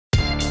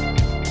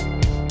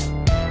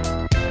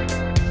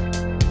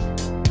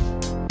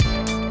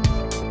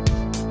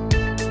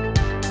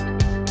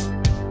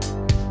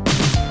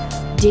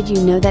Did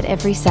you know that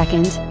every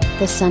second,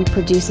 the sun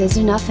produces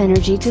enough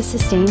energy to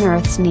sustain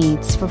Earth's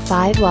needs for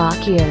 5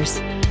 lakh years?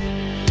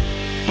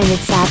 And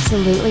it's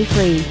absolutely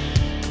free.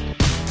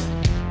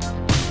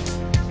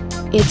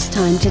 It's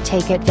time to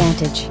take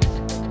advantage.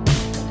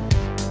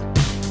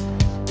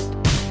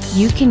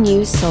 You can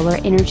use solar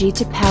energy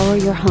to power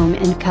your home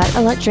and cut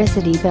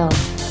electricity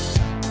bills.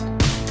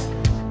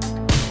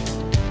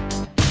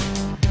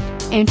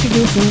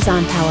 Introducing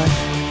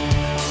Zonpower.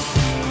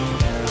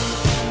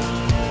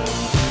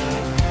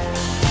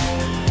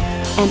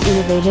 An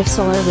innovative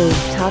solar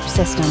rooftop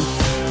system.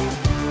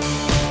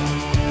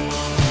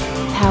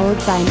 Powered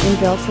by an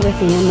inbuilt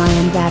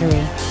lithium-ion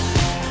battery.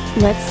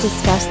 Let's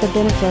discuss the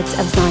benefits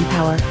of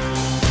Zonpower.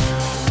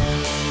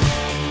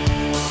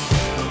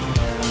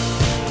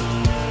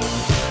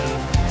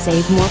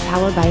 Save more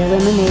power by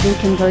eliminating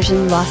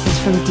conversion losses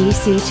from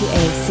DC to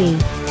AC.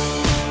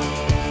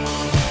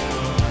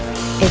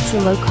 It's a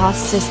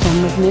low-cost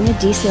system with many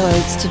DC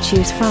loads to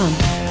choose from.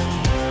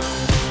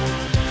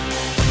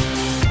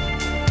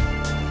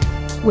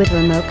 With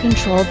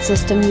remote-controlled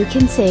system you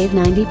can save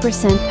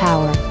 90%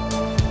 power.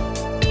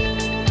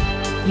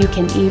 You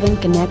can even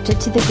connect it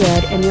to the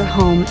grid in your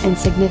home and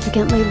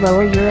significantly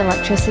lower your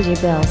electricity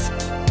bills.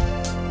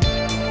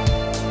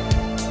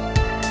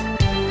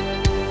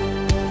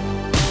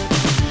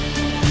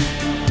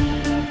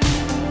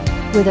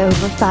 With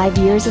over 5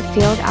 years of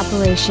field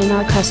operation,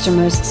 our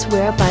customers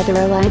swear by the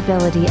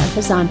reliability of the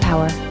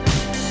Zonpower.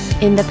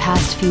 In the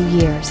past few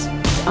years,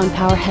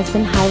 Zonpower has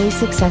been highly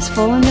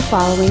successful in the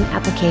following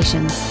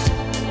applications.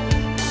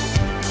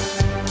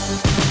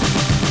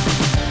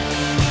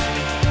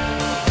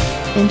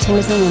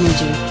 Intelligent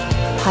Energy,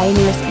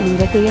 pioneers in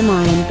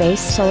lithium-ion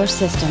based solar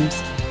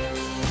systems.